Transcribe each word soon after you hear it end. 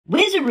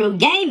Whizzaroo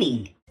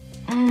Gaming!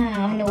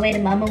 On the way to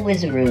Mama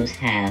Whizzaroo's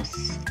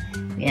house.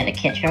 We gotta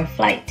catch our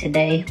flight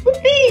today.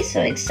 Whoopee!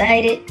 So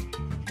excited.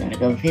 Gonna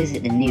go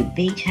visit the new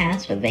beach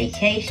house for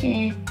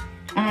vacation.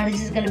 Oh,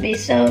 this is gonna be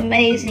so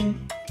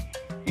amazing.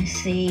 Let's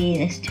see,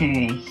 let's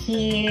turn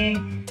here.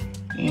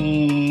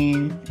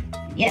 And,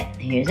 yep,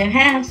 here's our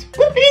house.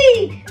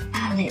 Whoopee!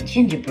 Oh, that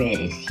gingerbread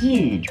is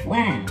huge.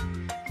 Wow.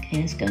 Okay,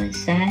 let's go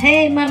inside.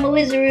 Hey, Mama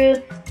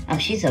Whizzaroo. Oh,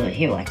 she's over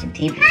here watching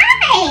TV.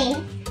 Hi!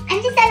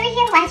 I'm just over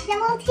here watching a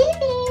little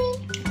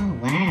TV. Oh,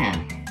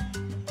 wow.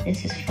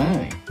 This is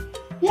fun.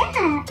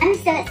 Yeah, I'm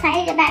so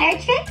excited about our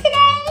trip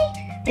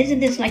today. Isn't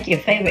this like your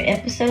favorite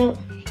episode?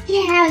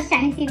 Yeah, I was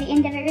trying to see the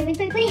end of it really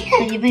quickly.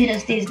 So you made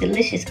us these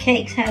delicious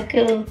cakes. How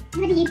cool.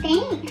 What do you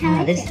think?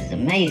 Oh, this is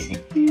amazing.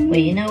 Well,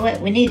 you know what?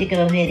 We need to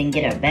go ahead and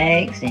get our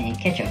bags and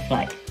catch our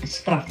flight. Let's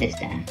scarf this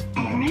down.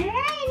 Alrighty.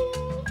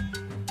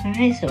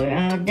 Alright, so we're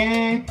all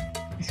done.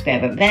 Let's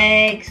grab our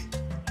bags.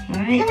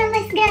 Alright. Come on,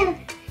 let's go.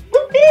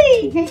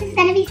 Whoopee! This is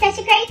gonna be such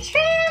a great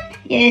trip.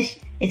 Yes,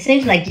 it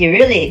seems like you're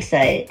really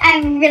excited.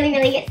 I'm really,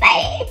 really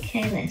excited.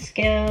 Okay, let's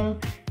go.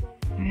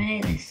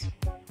 Alright, let's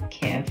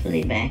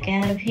carefully back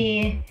out of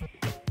here.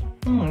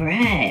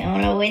 Alright,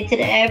 on our way to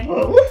the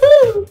airport.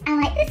 Woohoo!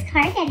 I like this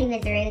car, Daddy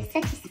Whizzaroo. It's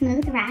such a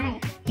smooth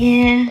ride.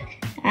 Yeah,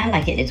 I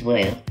like it as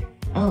well.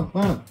 Oh,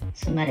 whoa,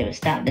 somebody was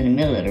stopped in the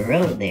middle of the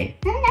road there.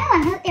 Oh no,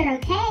 I hope they're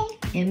okay.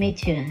 Yeah, me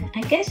too.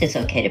 I guess it's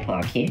okay to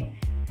park here.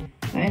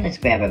 Alright, let's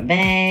grab our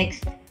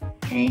bags.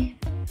 Okay.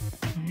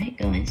 Alright,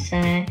 go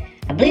inside.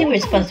 I believe we're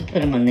supposed to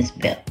put them on this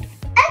belt.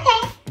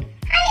 Okay.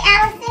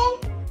 Hi,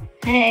 Allison.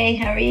 Hey,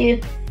 how are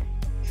you?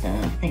 So,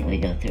 I think we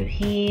go through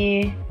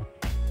here.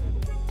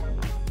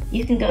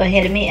 You can go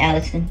ahead of me,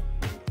 Allison.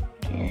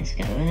 Okay, let's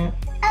go up.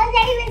 Oh,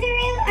 Daddy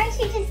Whizzaroo, aren't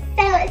you just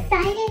so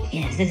excited?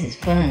 Yes, this is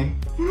fun.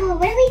 Oh,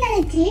 what are we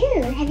gonna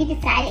do? Have you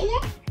decided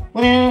yet?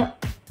 Well,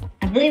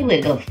 I believe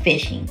we'll go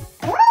fishing.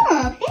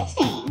 Oh,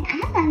 fishing.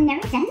 I've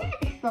never done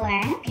that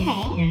before. Okay.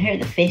 Yeah, I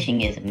heard the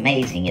fishing is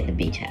amazing at the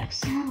beach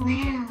house. Oh,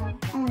 wow.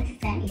 Oh, this is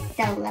gonna be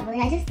so lovely.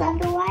 I just love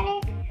the water.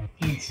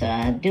 Yeah, so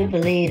I do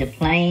believe the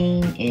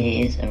plane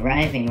is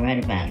arriving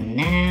right about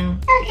now.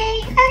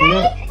 Okay,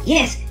 alright.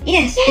 Yes,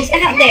 Yes, it's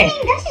out coming. there.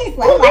 Don't you just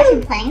love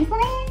watching planes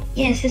land?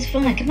 Yes, it's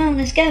fun. Come on,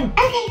 let's go.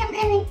 Okay, I'm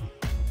coming.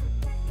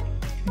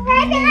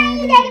 Right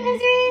behind you, Daddy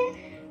Whizzaroo.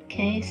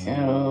 Okay,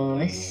 so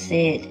let's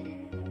sit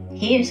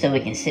here so we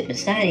can sit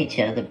beside each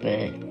other,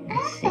 but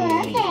let's see. Oh,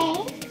 okay.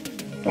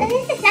 Well,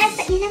 this is nice,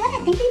 but you know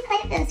what? I think we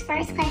played those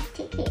first class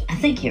tickets. I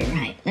think you're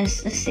right.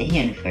 Let's sit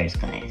here in the first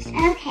class.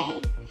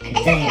 Okay.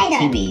 Because they have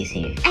TVs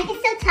here. I can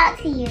still talk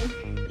to you.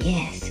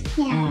 Yes.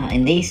 Yeah.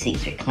 And these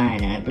seats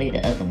recline, and I believe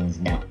the other ones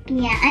don't.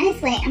 Yeah,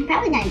 honestly, I'm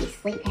probably going to be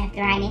asleep half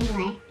the ride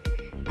anyway.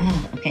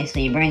 Oh, okay, so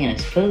you're bringing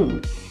us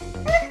food.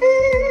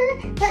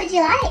 Woohoo! What would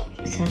you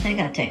like? So I think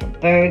I'll take a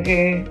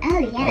burger, Oh,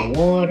 yeah. a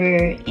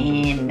water,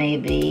 and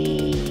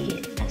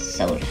maybe a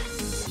soda.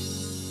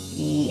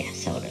 Yeah,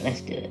 soda.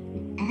 Let's do it.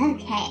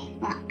 Okay,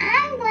 well,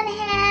 I'm going to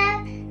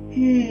have,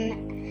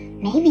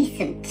 maybe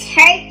some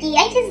turkey.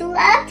 I just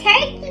love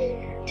turkey.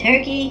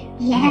 Turkey?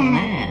 Yeah. Oh,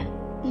 wow.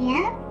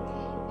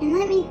 Yep. And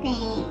let me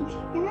think.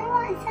 Do I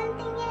want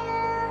something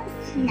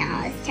else?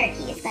 No, this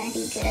turkey is going to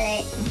be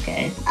good.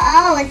 Okay.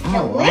 Oh, it's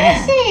Wow.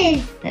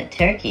 delicious. That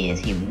turkey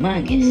is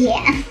humongous.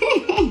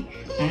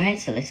 Yeah. Alright,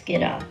 so let's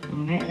get off.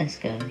 Alright, let's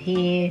go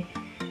here.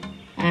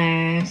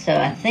 So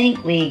I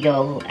think we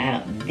go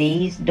out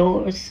these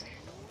doors.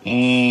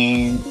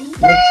 And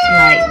looks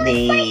like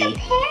the... It's like a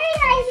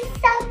paradise. It's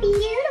so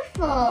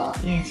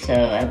beautiful. Yeah, so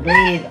I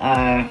believe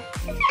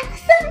This is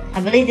awesome. I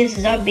believe this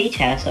is our beach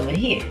house over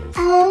here.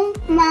 Oh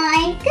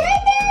my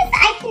goodness.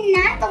 I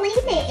cannot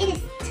believe it. It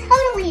is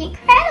totally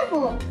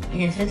incredible.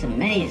 Yes, it's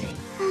amazing.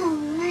 Oh,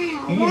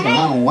 wow. It is a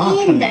long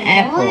walk from the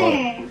airport.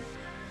 Water.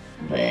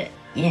 But,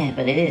 yeah,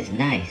 but it is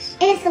nice.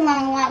 It's a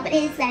long walk, but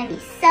it's going to be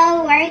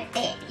so worth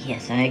it.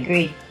 Yes, I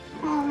agree.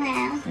 Oh,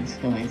 wow. Let's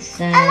go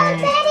inside. Oh,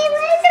 Daddy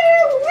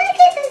Whizzaroo, look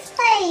at this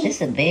place. This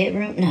is a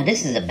bedroom? No,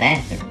 this is a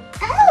bathroom.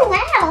 Oh,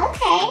 wow,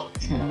 okay.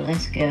 So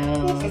let's go.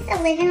 This is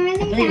the living room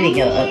and believe we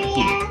go up dining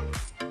here. area.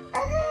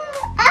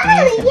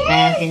 There's a yes.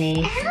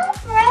 balcony. How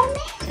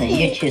romantic. So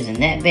you're choosing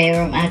that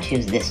bedroom, I'll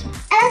choose this one.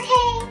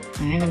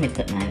 Okay. Alright, let me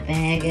put my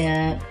bag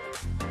up.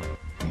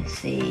 Let's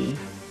see.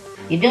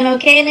 You doing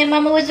okay in there,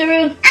 Mama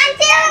Whizzaroo? I'm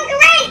doing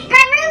great.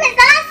 My room is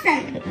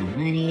awesome. Put my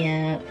money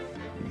up.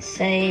 The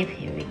safe.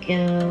 Here we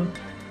go.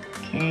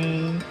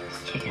 Okay.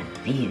 Let's check out the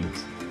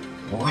views.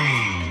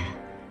 Wow.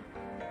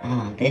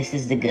 Oh, this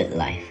is the good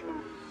life.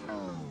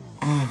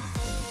 Oh,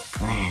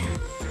 wow.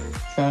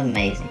 So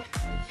amazing.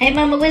 Hey,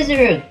 Mama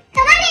Whizzaroo.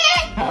 Come on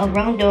in. Uh-oh,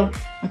 wrong door.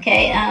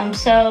 Okay,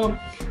 so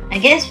I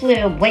guess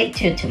we'll wait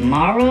till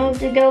tomorrow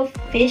to go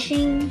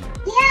fishing.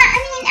 Yeah, I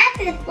mean,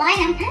 after the flight,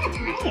 I'm kind of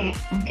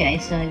tired. Okay,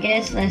 so I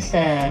guess let's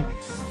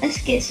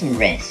get some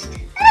rest.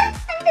 I'm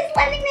just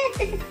loving this.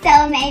 This is so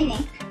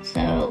amazing.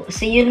 So,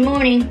 see you in the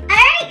morning. All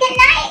right, good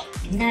night.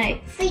 Good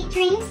night. Sweet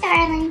dreams,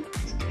 darling.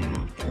 Let's turn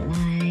off the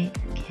light.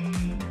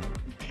 Okay.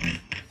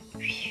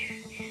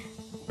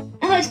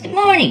 Oh, it's the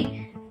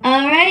morning.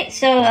 Alright,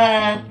 so,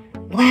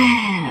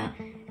 wow.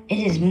 It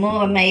is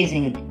more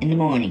amazing in the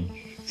morning.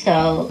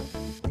 So,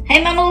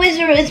 hey, Mama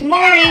Whizzaroo, it's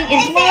morning.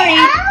 It's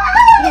morning.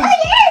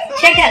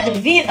 Yes. Check out the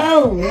view.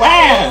 Oh,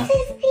 wow.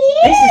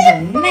 This is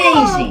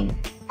amazing.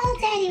 Oh,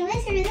 Daddy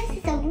Whizzaroo, this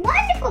is a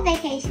wonderful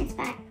vacation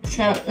spot.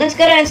 So, let's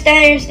go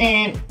downstairs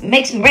and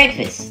make some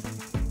breakfast.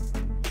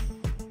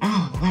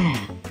 Oh,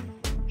 wow.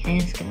 Okay,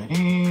 let's go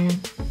down.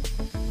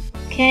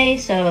 Okay,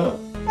 so...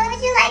 What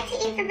would you like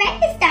to eat for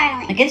breakfast,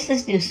 darling? I guess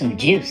let's do some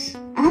juice.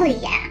 Oh,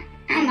 yeah.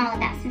 I'm all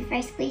about some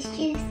fresh squeezed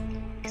juice.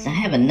 Because I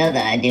have another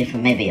idea for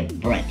maybe a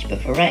brunch. But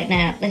for right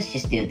now, let's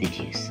just do the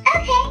juice.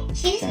 Okay,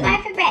 juice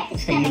bar for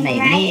breakfast. So you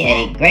make me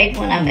a grape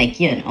one, I'll make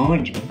you an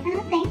orange one.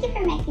 Oh, thank you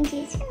for making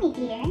juice for me,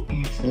 dear.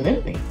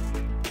 Absolutely.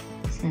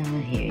 So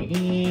here it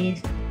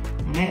is.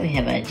 Alright, we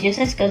have our juice.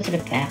 Let's go to the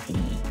balcony.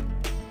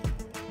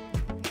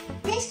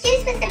 This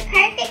juice was the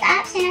perfect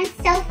option. I'm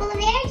so full of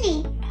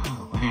energy.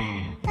 Oh,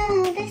 wow.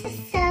 Oh, this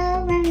is so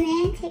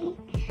romantic.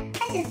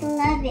 I just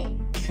love it.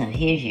 So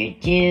here's your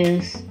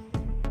juice.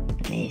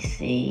 Let me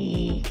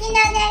see. You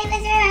know, Daddy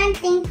Whizzaroo, I'm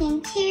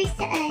thinking cheers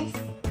to us.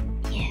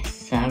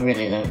 Yes, I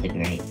really love the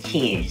grape.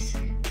 Cheers.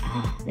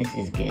 Oh, this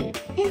is good.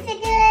 Is it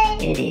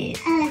good? It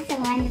is. Oh, it's so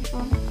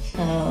wonderful.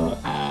 So,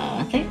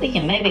 I think we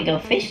can maybe go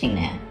fishing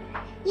now.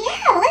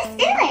 Yeah, let's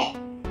do it.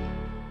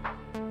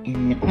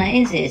 And the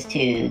plans is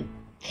to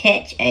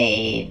catch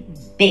a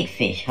big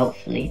fish,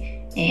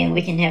 hopefully, and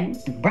we can have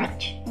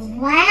brunch.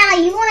 Wow,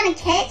 you want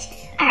to catch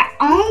our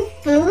own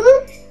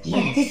food?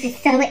 Yes. Oh, this is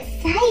so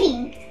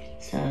exciting.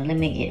 So let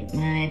me get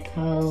my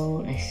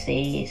pole. Let's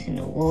see, it's in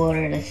the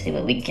water. Let's see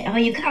what we can catch. Oh,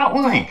 you caught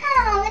one.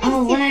 Oh, it is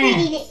Oh, too wow.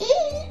 pretty to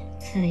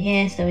eat. So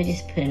yeah, so we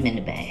just put them in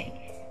the bag.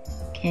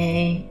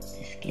 Okay,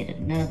 let's get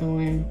another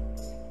one.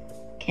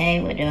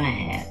 Okay, what do I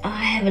have? Oh,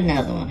 I have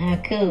another one. How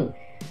cool.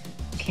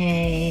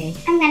 Okay.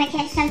 I'm going to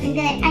catch something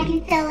good. I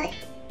can feel it.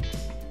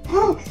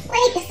 Oh,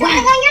 wait, is something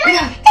Wow. on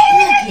your line?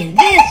 Look at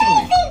this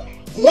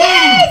one.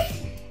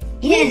 Yes!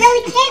 Yes. We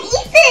really can't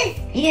eat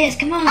this. Yes,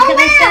 come on, Oh, come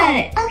wow.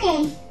 inside.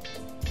 Okay.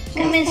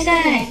 Come Let's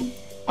inside. take it.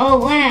 Oh,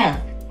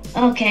 wow.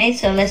 Okay,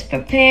 so let's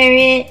prepare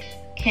it.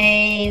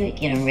 Okay,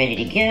 get them ready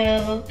to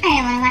go. I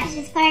don't want to watch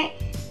this part.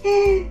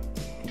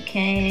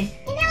 Okay.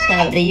 You know So,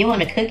 what? do you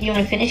want to cook? You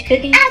want to finish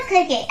cooking? I'll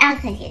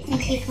cook it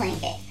since you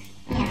cleaned it.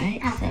 Yeah,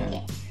 Alright, I'll so... cook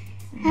it.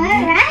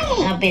 Alright.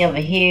 I'll be over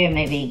here,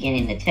 maybe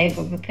getting the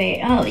table prepared.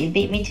 Oh, you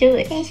beat me to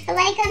it. Fish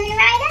fillet coming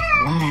right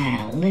up.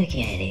 Wow, look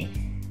at it.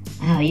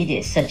 Oh, you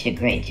did such a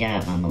great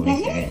job, Mama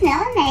Doesn't it Whizzaroo.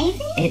 smell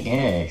amazing? It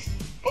does.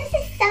 This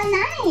is so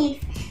nice.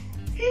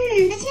 But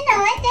you know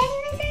what, Daddy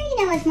Whizzaroo?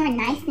 You know what's more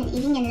nice than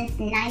eating in this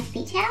nice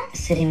beach house?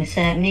 Sitting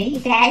beside me?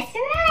 That's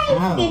right.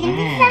 Oh, Sitting wow.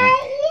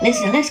 beside you.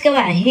 Listen, let's go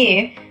out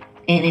here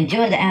and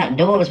enjoy the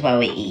outdoors while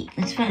we eat.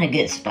 Let's find a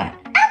good spot.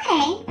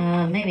 Okay.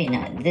 Maybe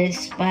not this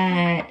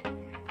spot.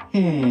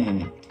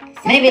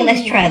 Maybe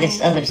let's try this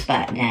other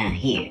spot down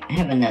here. I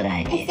have another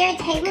idea. Is there a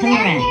table Come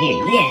down around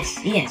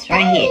here. Yes,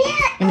 right here.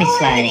 Yeah. Let me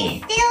slide I in.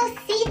 can still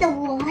see the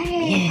water.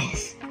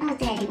 Yes. Oh,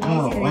 Daddy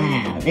Oh, Whizzaroo.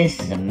 wow. This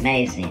is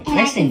amazing. And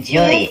Let's I can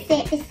enjoy it.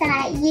 still sit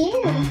beside you.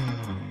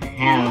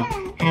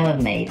 Oh, how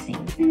amazing.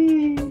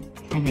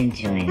 I'm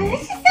enjoying Oh,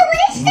 this. this is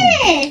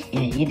delicious. Yeah,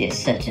 you did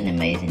such an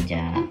amazing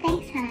job. Oh,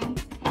 thanks, hon.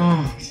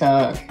 Oh,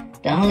 so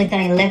the only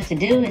thing left to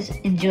do is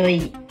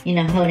enjoy,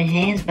 holding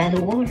hands by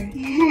the water.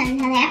 No,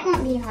 that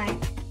won't be hard.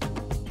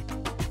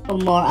 For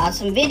more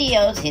awesome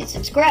videos, hit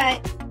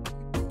subscribe.